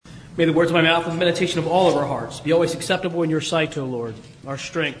May the words of my mouth and the meditation of all of our hearts be always acceptable in your sight, O Lord, our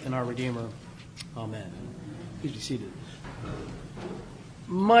strength and our Redeemer. Amen. Please be seated.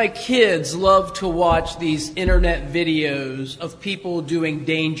 My kids love to watch these internet videos of people doing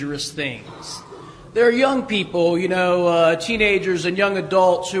dangerous things. They're young people, teenagers and young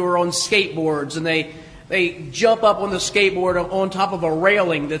adults who are on skateboards, and they jump up on the skateboard on top of a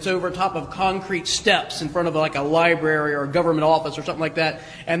railing that's over top of concrete steps in front of like a library or a government office or something like that.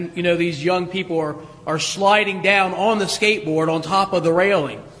 And, these young people are sliding down on the skateboard on top of the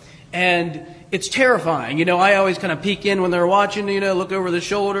railing. And it's terrifying. I always kind of peek in when they're watching, look over the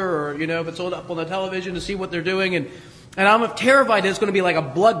shoulder or, if it's up on the television to see what they're doing. And I'm terrified that it's going to be like a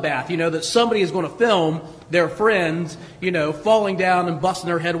bloodbath, that somebody is going to film their friends, falling down and busting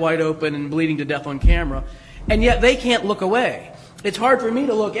their head wide open and bleeding to death on camera. And yet they can't look away. It's hard for me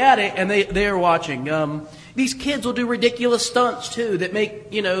to look at it, and they're watching. These kids will do ridiculous stunts, too, that make,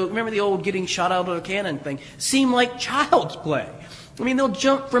 remember the old getting shot out of a cannon thing, seem like child's play. They'll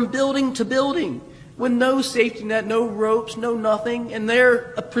jump from building to building with no safety net, no ropes, no nothing, and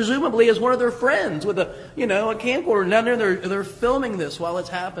they're presumably as one of their friends with a camcorder down there. They're filming this while it's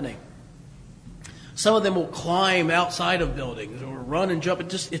happening. Some of them will climb outside of buildings or run and jump.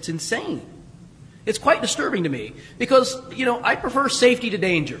 It's insane. It's quite disturbing to me because I prefer safety to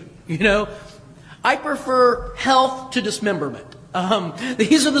danger. I prefer health to dismemberment.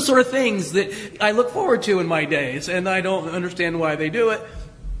 These are the sort of things that I look forward to in my days, and I don't understand why they do it.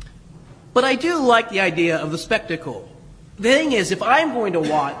 But I do like the idea of the spectacle. The thing is, if I'm going to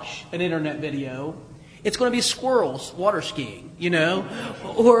watch an internet video, it's going to be squirrels water skiing,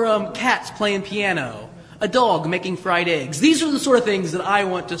 or cats playing piano, a dog making fried eggs. These are the sort of things that I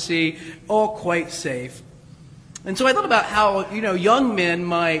want to see, all quite safe. And so I thought about how, young men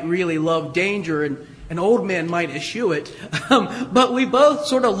might really love danger and old men might eschew it. But we both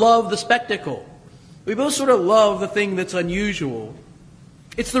sort of love the spectacle. We both sort of love the thing that's unusual.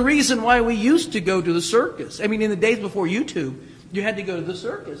 It's the reason why we used to go to the circus. In the days before YouTube, you had to go to the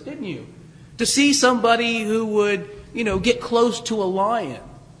circus, didn't you? To see somebody who would, get close to a lion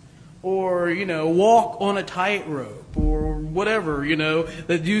or, walk on a tightrope or whatever,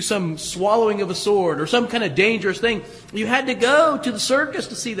 that do some swallowing of a sword or some kind of dangerous thing. You had to go to the circus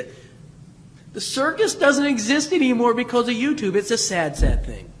to see that. The circus doesn't exist anymore because of YouTube. It's a sad, sad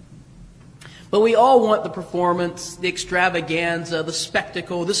thing. But we all want the performance, the extravaganza, the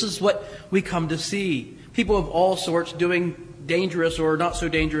spectacle. This is what we come to see. People of all sorts doing dangerous or not so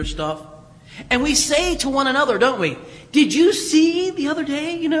dangerous stuff. And we say to one another, don't we? Did you see the other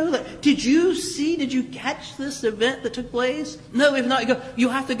day, did you catch this event that took place? No, if not, you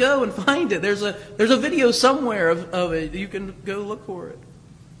have to go and find it. There's a video somewhere of it. You can go look for it.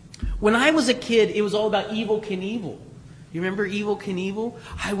 When I was a kid, it was all about Evel Knievel. You remember Evel Knievel?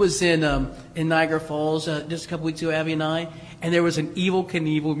 I was in Niagara Falls just a couple weeks ago, Abby and I, and there was an Evel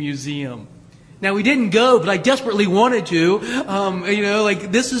Knievel museum. Now, we didn't go, but I desperately wanted to.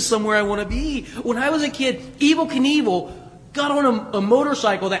 This is somewhere I want to be. When I was a kid, Evel Knievel got on a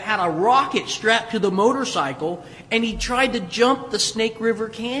motorcycle that had a rocket strapped to the motorcycle, and he tried to jump the Snake River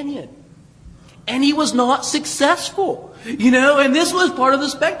Canyon. And he was not successful, and this was part of the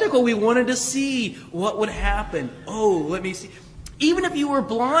spectacle. We wanted to see what would happen. Oh, let me see. Even if you were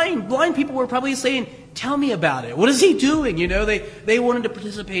blind people were probably saying, tell me about it. What is he doing? They wanted to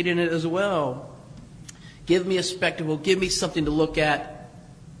participate in it as well. Give me a spectacle. Give me something to look at,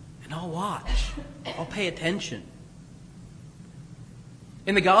 and I'll watch. I'll pay attention.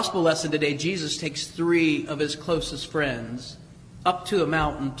 In the gospel lesson today, Jesus takes 3 of his closest friends up to a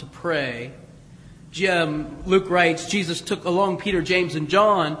mountain to pray. Luke writes, Jesus took along Peter, James, and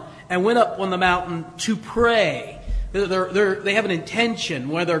John and went up on the mountain to pray. They have an intention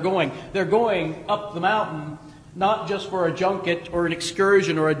where they're going. They're going up the mountain not just for a junket or an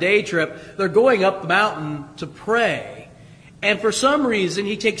excursion or a day trip. They're going up the mountain to pray. And for some reason,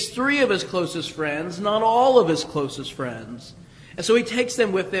 he takes 3 of his closest friends, not all of his closest friends. And so he takes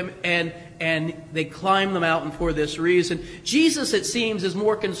them with him, and they climb the mountain for this reason. Jesus, it seems, is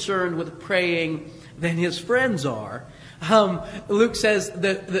more concerned with praying than his friends are. Luke says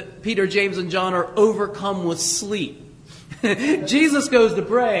that Peter, James, and John are overcome with sleep. Jesus goes to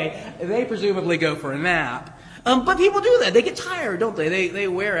pray. They presumably go for a nap. But people do that. They get tired, don't they? They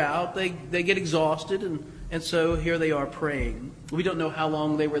wear out. They get exhausted. And so here they are praying. We don't know how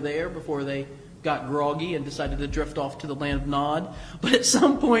long they were there before they got groggy and decided to drift off to the land of Nod. But at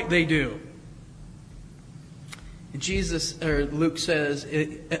some point they do. And Luke says,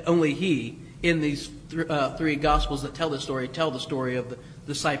 only he, in these 3 Gospels that tell the story of the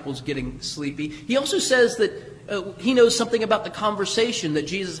disciples getting sleepy. He also says that he knows something about the conversation that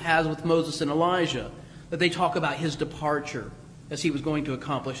Jesus has with Moses and Elijah, that they talk about his departure as he was going to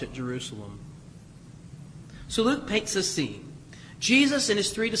accomplish at Jerusalem. So Luke paints this scene. Jesus and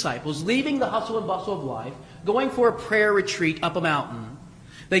his 3 disciples leaving the hustle and bustle of life, going for a prayer retreat up a mountain.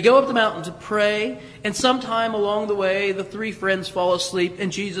 They go up the mountain to pray, and sometime along the way, the 3 friends fall asleep,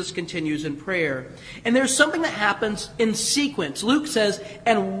 and Jesus continues in prayer. And there's something that happens in sequence. Luke says,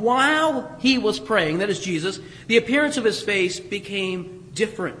 and while he was praying, that is Jesus, the appearance of his face became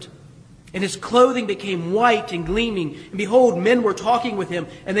different. And his clothing became white and gleaming. And behold, men were talking with him,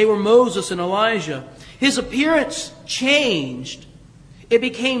 and they were Moses and Elijah. His appearance changed. It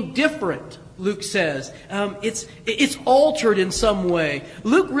became different. Luke says. It's altered in some way.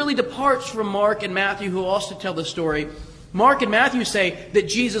 Luke really departs from Mark and Matthew, who also tell the story. Mark and Matthew say that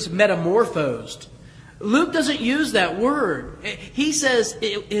Jesus metamorphosed. Luke doesn't use that word. He says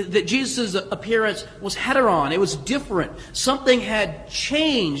that Jesus' appearance was heteron. It was different. Something had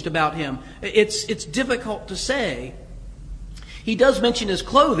changed about him. It's difficult to say. He does mention his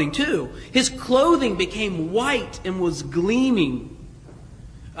clothing too. His clothing became white and was gleaming.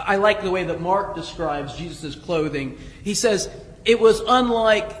 I like the way that Mark describes Jesus' clothing. He says it was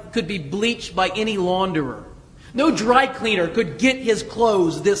unlike, could be bleached by any launderer. No dry cleaner could get his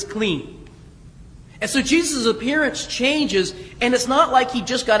clothes this clean. And so Jesus' appearance changes, and it's not like he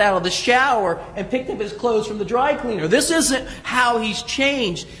just got out of the shower and picked up his clothes from the dry cleaner. This isn't how he's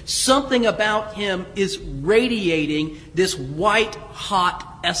changed. Something about him is radiating this white,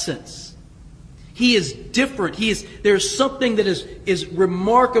 hot essence. He is different. There's something that is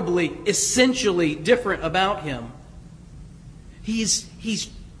remarkably, essentially different about him. He's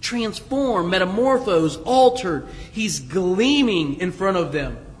transformed, metamorphosed, altered. He's gleaming in front of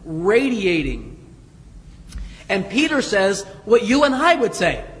them, radiating. And Peter says what you and I would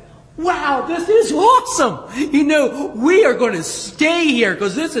say. Wow, this is awesome. We are going to stay here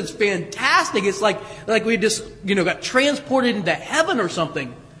because this is fantastic. It's like we just, got transported into heaven or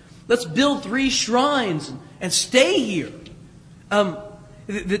something. Let's build 3 shrines and stay here.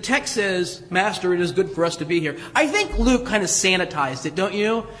 The text says, Master, it is good for us to be here. I think Luke kind of sanitized it, don't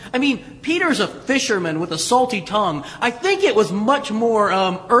you? I mean, Peter's a fisherman with a salty tongue. I think it was much more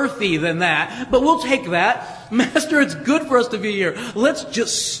earthy than that, but we'll take that. Master, it's good for us to be here. Let's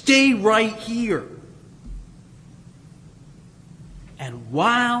just stay right here. And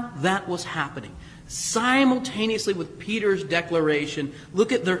while that was happening, simultaneously with Peter's declaration,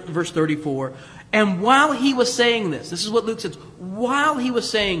 look at verse 34. And while he was saying this is what Luke says, while he was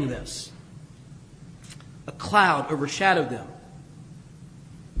saying this, a cloud overshadowed them.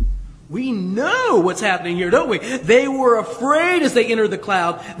 We know what's happening here, don't we? They were afraid as they entered the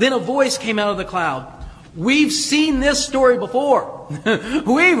cloud. Then a voice came out of the cloud. We've seen this story before.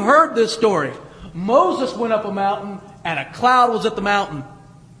 We've heard this story. Moses went up a mountain and a cloud was at the mountain.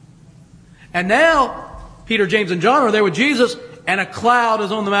 And now, Peter, James, and John are there with Jesus, and a cloud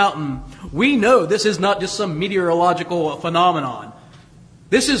is on the mountain. We know this is not just some meteorological phenomenon.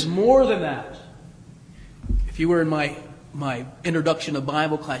 This is more than that. If you were in my introduction of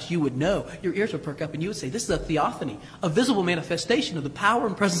Bible class, you would know. Your ears would perk up and you would say, this is a theophany, a visible manifestation of the power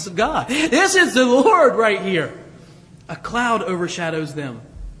and presence of God. This is the Lord right here. A cloud overshadows them.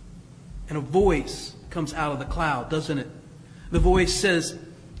 And a voice comes out of the cloud, doesn't it? The voice says,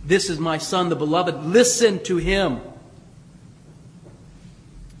 this is my Son, the Beloved. Listen to Him.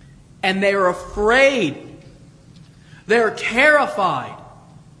 And they are afraid. They're terrified.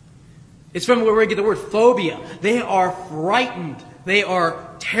 It's from where we get the word phobia. They are frightened. They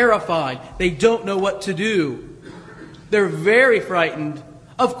are terrified. They don't know what to do. They're very frightened.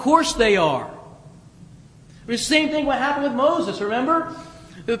 Of course they are. The same thing what happened with Moses, remember?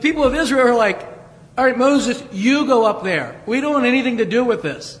 The people of Israel are like, all right, Moses, you go up there. We don't want anything to do with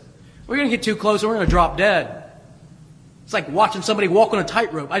this. We're going to get too close and we're going to drop dead. It's like watching somebody walk on a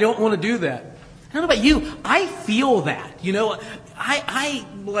tightrope. I don't want to do that. I don't know about you. I feel that. I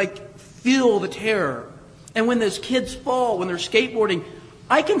feel the terror. And when those kids fall, when they're skateboarding,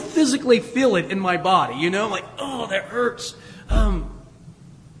 I can physically feel it in my body. Oh, that hurts.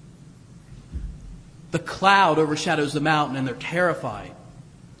 The cloud overshadows the mountain and they're terrified.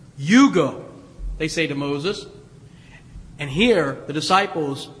 You go, they say to Moses. And here, the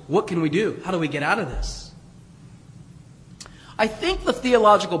disciples, what can we do? How do we get out of this? I think the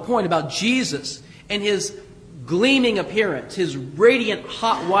theological point about Jesus and His gleaming appearance, His radiant,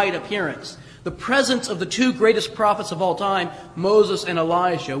 hot, white appearance, the presence of the 2 greatest prophets of all time, Moses and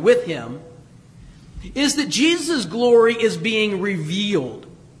Elijah, with Him, is that Jesus' glory is being revealed.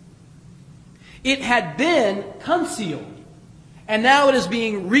 It had been concealed, and now it is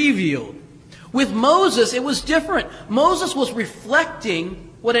being revealed. With Moses, it was different. Moses was reflecting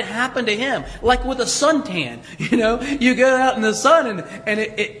what had happened to him, like with a suntan. You go out in the sun and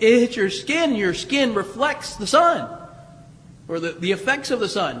it hits your skin reflects the sun, or the effects of the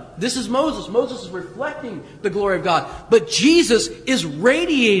sun. This is Moses. Moses is reflecting the glory of God. But Jesus is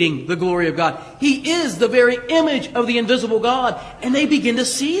radiating the glory of God. He is the very image of the invisible God. And they begin to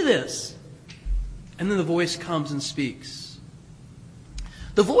see this. And then the voice comes and speaks.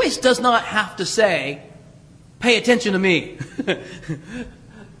 The voice does not have to say, "Pay attention to me."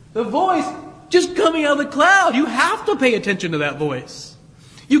 The voice just coming out of the cloud. You have to pay attention to that voice.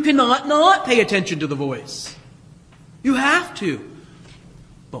 You cannot not pay attention to the voice. You have to.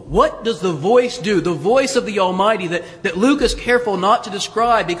 But what does the voice do? The voice of the Almighty that Luke is careful not to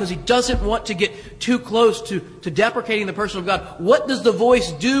describe because he doesn't want to get too close to deprecating the person of God. What does the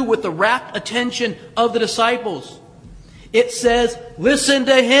voice do with the rapt attention of the disciples? It says, "Listen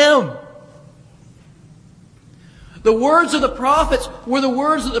to him." The words of the prophets were the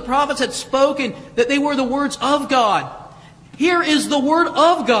words that the prophets had spoken, that they were the words of God. Here is the word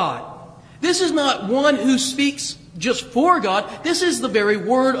of God. This is not one who speaks just for God. This is the very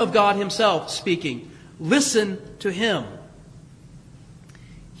word of God himself speaking. Listen to him.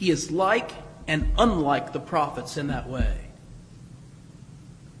 He is like and unlike the prophets in that way.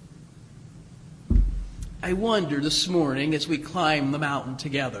 I wonder this morning as we climb the mountain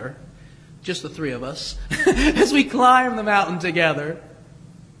together, just the three of us, as we climb the mountain together,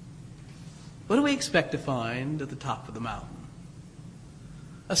 what do we expect to find at the top of the mountain?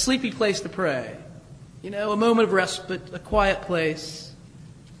 A sleepy place to pray. A moment of respite, a quiet place.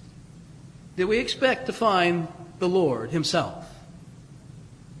 Did we expect to find the Lord himself?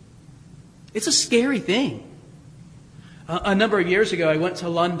 It's a scary thing. A number of years ago, I went to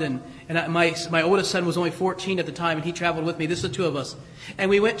London, and my oldest son was only 14 at the time, and he traveled with me. This is the two of us. And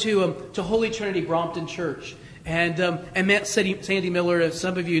we went to Holy Trinity Brompton Church and met Sandy Miller.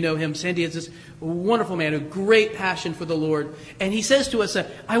 Some of you know him. Sandy is this wonderful man, a great passion for the Lord. And he says to us,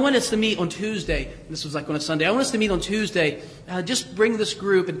 "I want us to meet on Tuesday." This was like on a Sunday. "I want us to meet on Tuesday. Just bring this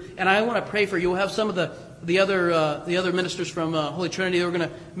group, and I want to pray for you. We'll have some of the other ministers from Holy Trinity. They were going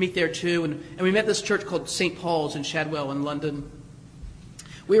to meet there too." And we met this church called St. Paul's in Shadwell in London.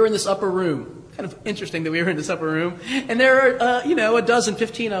 We were in this upper room. Kind of interesting that we were in this upper room. And there are, a dozen,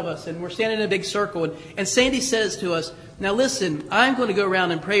 15 of us. And we're standing in a big circle. And Sandy says to us, "Now listen, I'm going to go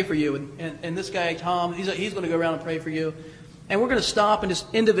around and pray for you." And this guy, Tom, he's going to go around and pray for you. And we're going to stop and just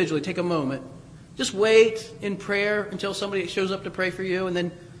individually take a moment. Just wait in prayer until somebody shows up to pray for you. And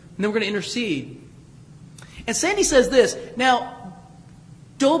then we're going to intercede. And Sandy says this, "Now,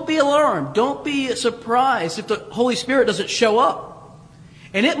 don't be alarmed. Don't be surprised if the Holy Spirit doesn't show up.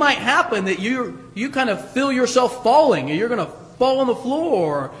 And it might happen that you kind of feel yourself falling, and you're going to fall on the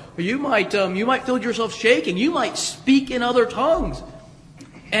floor, or you might feel yourself shaking. You might speak in other tongues."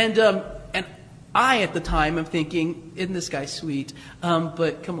 And I at the time am thinking, "Isn't this guy sweet?"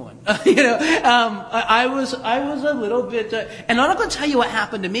 But come on, I was a little bit. And I'm not going to tell you what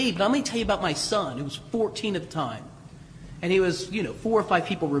happened to me, but I'm going to tell you about my son, who was 14 at the time, and he was 4 or 5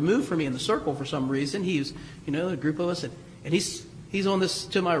 people removed from me in the circle for some reason. He was a group of us, and He's on this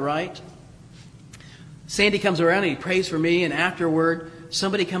to my right. Sandy comes around and he prays for me, and afterward,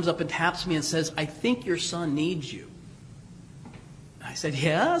 somebody comes up and taps me and says, "I think your son needs you." I said,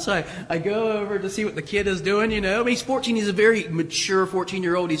 "Yeah." So I go over to see what the kid is doing. He's 14. He's a very mature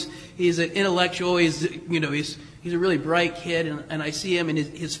 14-year-old. He's an intellectual. He's a really bright kid, and I see him, and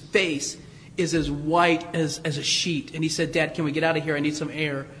his face is as white as a sheet. And he said, "Dad, can we get out of here? I need some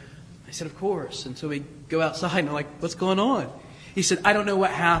air." I said, "Of course." And so we go outside, and I'm like, "What's going on?" He said, "I don't know what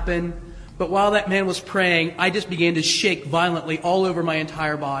happened, but while that man was praying, I just began to shake violently all over my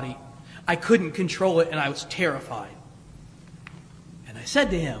entire body. I couldn't control it, and I was terrified." And I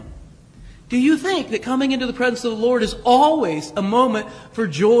said to him, "Do you think that coming into the presence of the Lord is always a moment for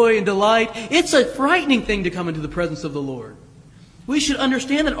joy and delight? It's a frightening thing to come into the presence of the Lord. We should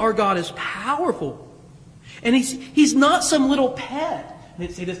understand that our God is powerful. And He's not some little pet." I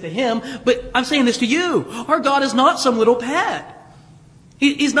didn't say this to him, but I'm saying this to you. Our God is not some little pet.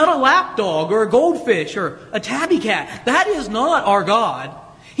 He's not a lapdog or a goldfish or a tabby cat. That is not our God.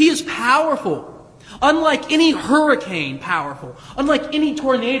 He is powerful. Unlike any hurricane, powerful. Unlike any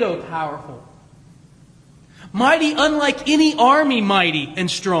tornado, powerful. Mighty unlike any army, mighty and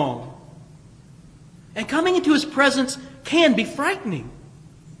strong. And coming into His presence can be frightening.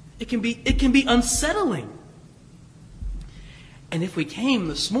 It can be unsettling. And if we came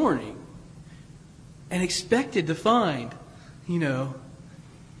this morning and expected to find,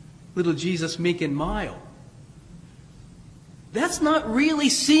 little Jesus meek and mild, That's not really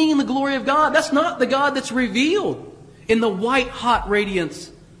seeing the glory of God. That's not the God that's revealed in the white hot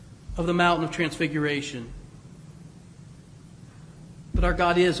radiance of the mountain of transfiguration. But our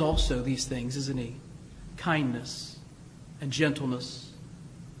God is also these things, isn't He? Kindness and gentleness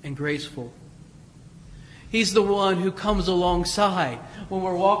and graceful. He's the one who comes alongside when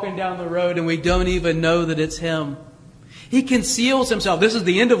we're walking down the road and we don't even know that it's Him. He conceals Himself. This is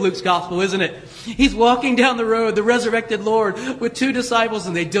the end of Luke's gospel, isn't it? He's walking down the road, the resurrected Lord, with two disciples,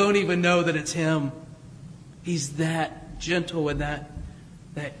 and they don't even know that it's Him. He's that gentle and that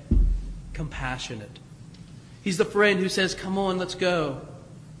compassionate. He's the friend who says, come on, let's go.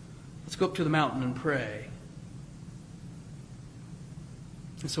 Let's go up to the mountain and pray.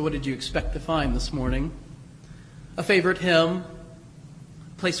 And so what did you expect to find this morning? A favorite hymn,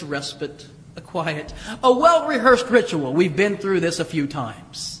 a place of respite, a quiet, a well-rehearsed ritual. We've been through this a few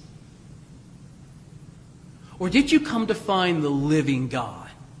times. Or did you come to find the living God?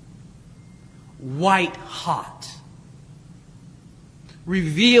 White hot.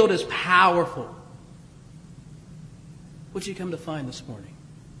 Revealed as powerful. What did you come to find this morning?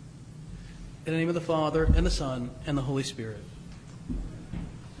 In the name of the Father, and the Son, and the Holy Spirit.